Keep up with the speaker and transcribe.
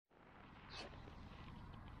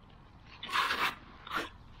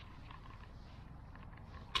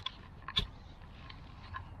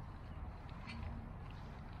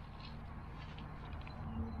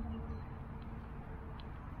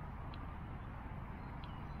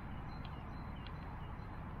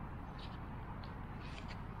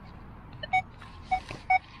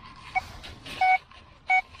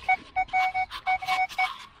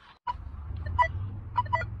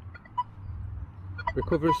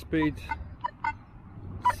cover speed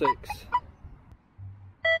 6.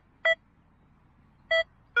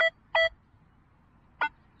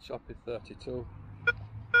 Choppy 32.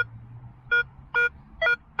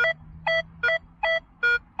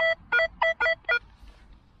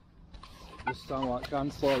 Just sound like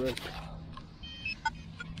canceller.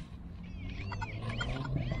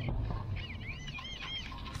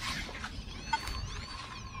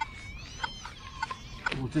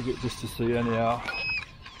 We'll dig it just to see anyhow.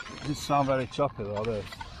 It did sound very choppy though, this.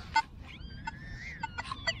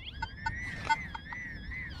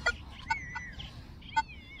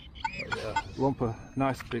 But yeah,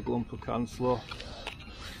 nice big lump of can slow.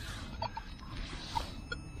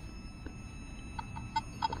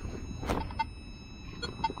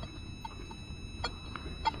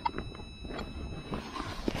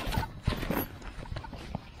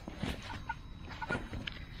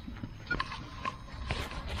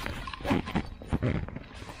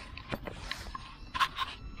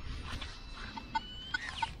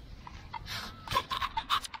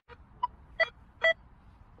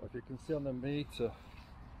 If you can see on the meter,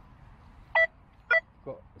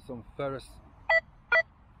 got some ferrous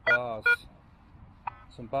bars,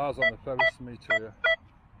 some bars on the ferrous meter here.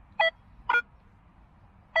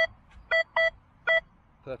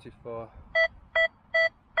 34.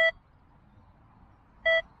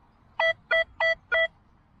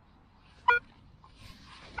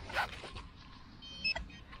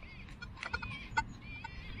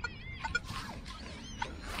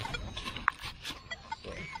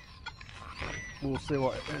 We'll see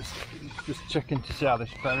what it is. Just checking to see how this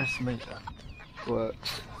ferrous meter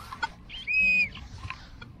works.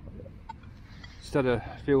 Instead of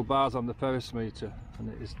a few bars on the ferrous meter, and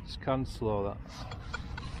it is can slow that.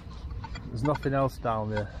 There's nothing else down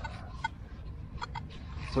there.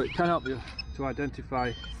 So it can help you to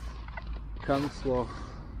identify can slow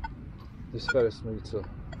this ferrous meter.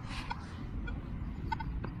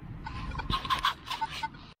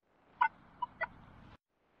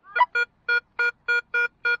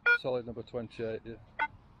 Solid number 28, yeah.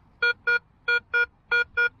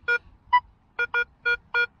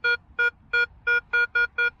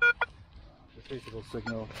 Repeatable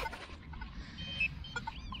signal.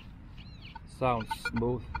 Sounds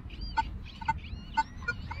smooth.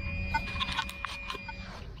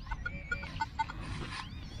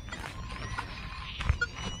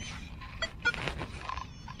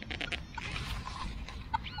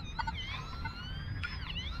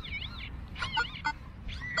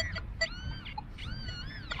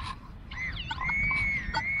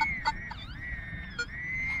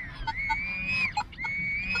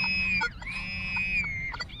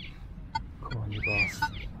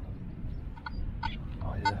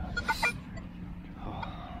 Oh yeah,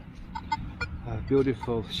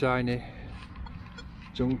 beautiful shiny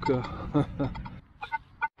junker. You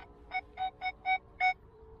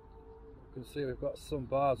can see we've got some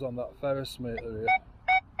bars on that ferrous meter here,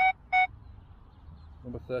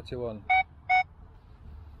 number 31.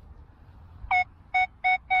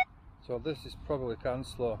 So this is probably can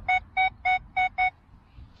slow.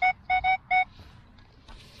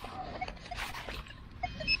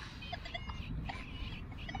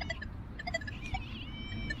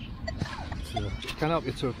 It can help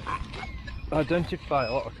you to identify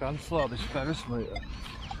a lot of can slow, this ferrous meter.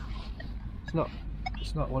 It's not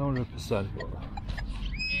 100%, but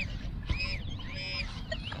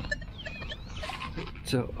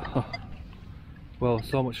well,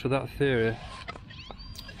 so much for that theory.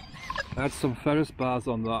 I had some ferrous bars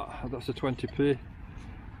on that. That's a 20p.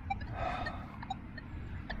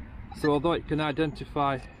 So although it can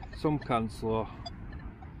identify some can slow,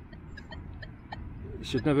 you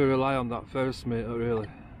should never rely on that ferrous meter really.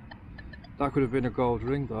 That could have been a gold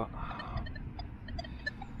ring, that.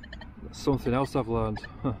 That's something else I've learned.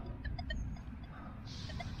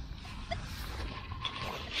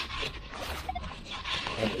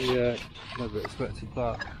 Yeah, never expected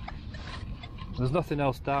that. There's nothing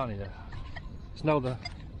else down here. It's no the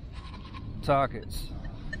targets.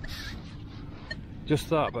 Just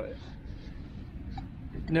that, but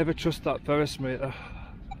never trust that ferrous meter.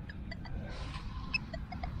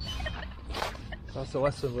 That's a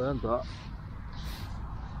lesson learned, that.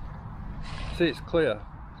 See, it's clear.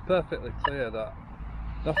 It's perfectly clear, that.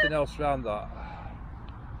 Nothing else around that.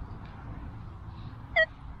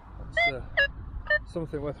 It's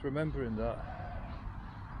something worth remembering, that.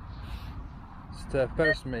 It's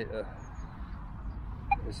ferrous meter.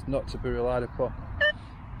 It's not to be relied upon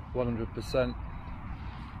 100%.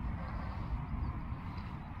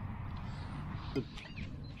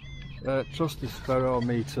 Trust this Ferro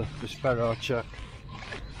meter, this Ferro check.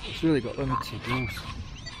 It's really got limited use.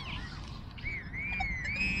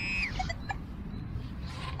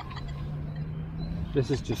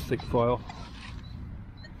 This is just thick foil.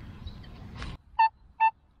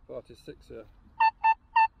 46 here.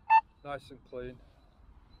 Nice and clean.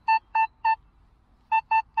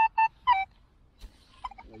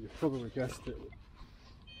 Well, you've probably guessed it.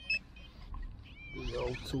 The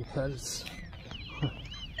old 2p.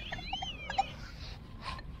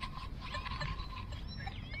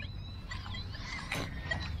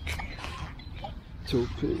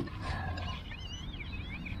 2p.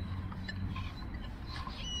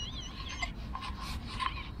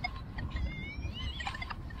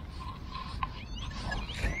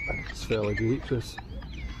 It's fairly deep, this.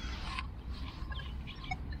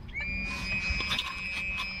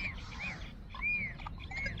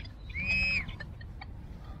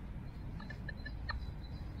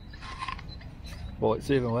 Well, it's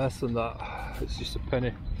even less than that. It's just a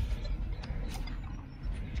penny.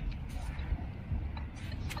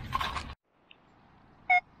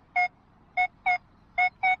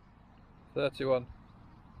 $31.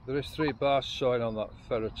 There is 3 bars showing on that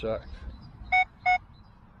Ferro check.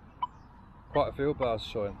 Quite a few bars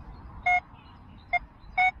showing.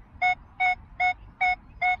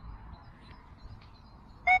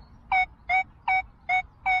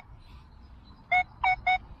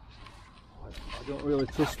 I don't really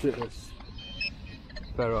trust it, this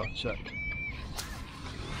Ferro check.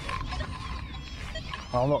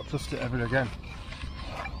 I'll not trust it ever again.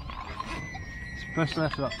 Especially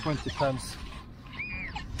after that 20p.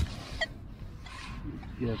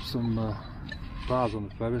 You have some bars on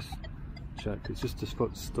the Ferro check. It's just a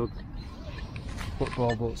foot stud,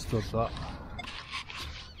 football boat stud, that.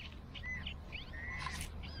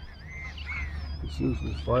 It's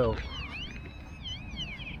usually foil.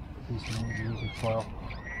 These are usually foil.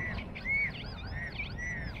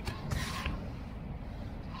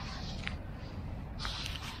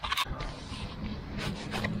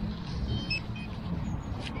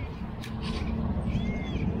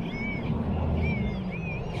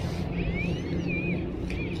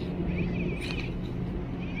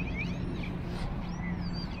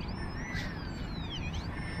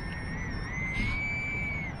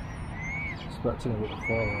 Expecting a bit of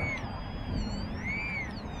foil there.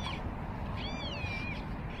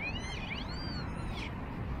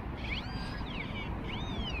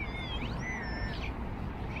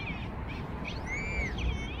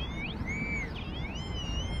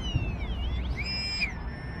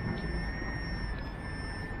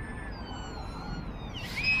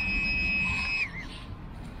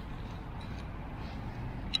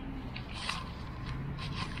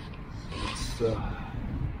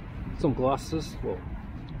 Some glasses, well,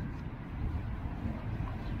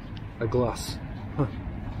 a glass.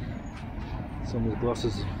 Some of the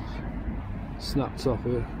glasses snapped off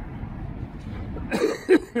here.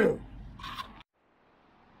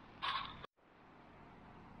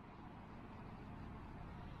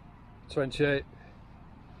 $28.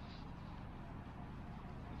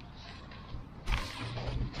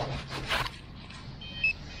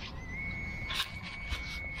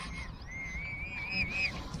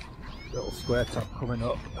 Little square top coming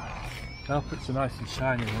up. I hope it's a nice and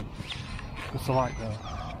shiny one, because I like that.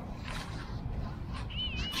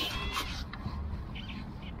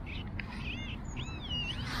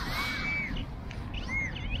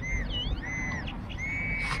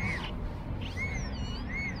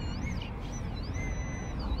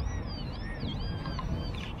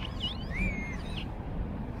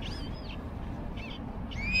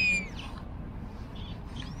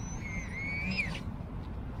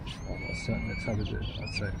 Certainly a tad of it,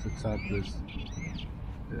 I'd say it's a tad loose.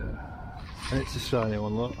 Yeah, and it's a shiny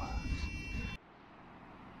one, look.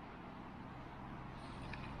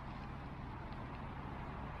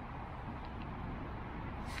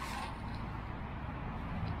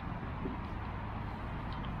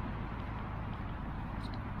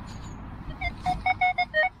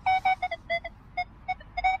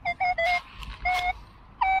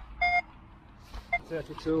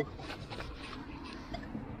 $32.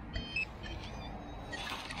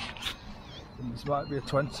 This might be a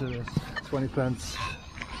 20, 20p.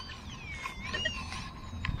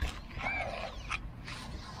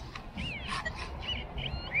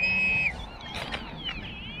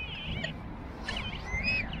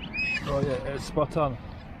 Oh yeah, it's spot on.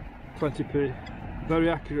 20p. Very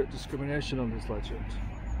accurate discrimination on this legend.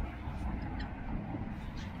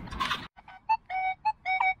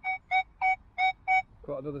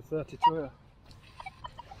 Got another 32 here.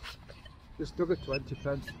 Just dug a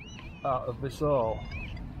 20p out of this all,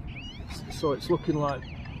 so it's looking like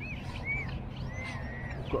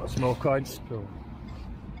got a small coin spoon.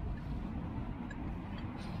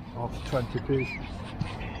 Off 20p.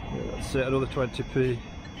 Yeah, that's it, another 20p.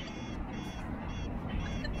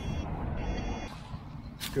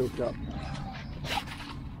 Screw cap.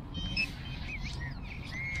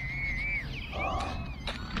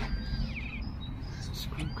 It's a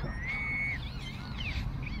screw cap.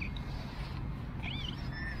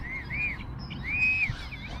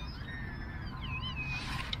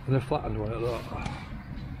 And a flattened one at that.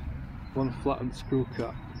 One flattened screw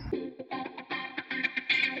cap.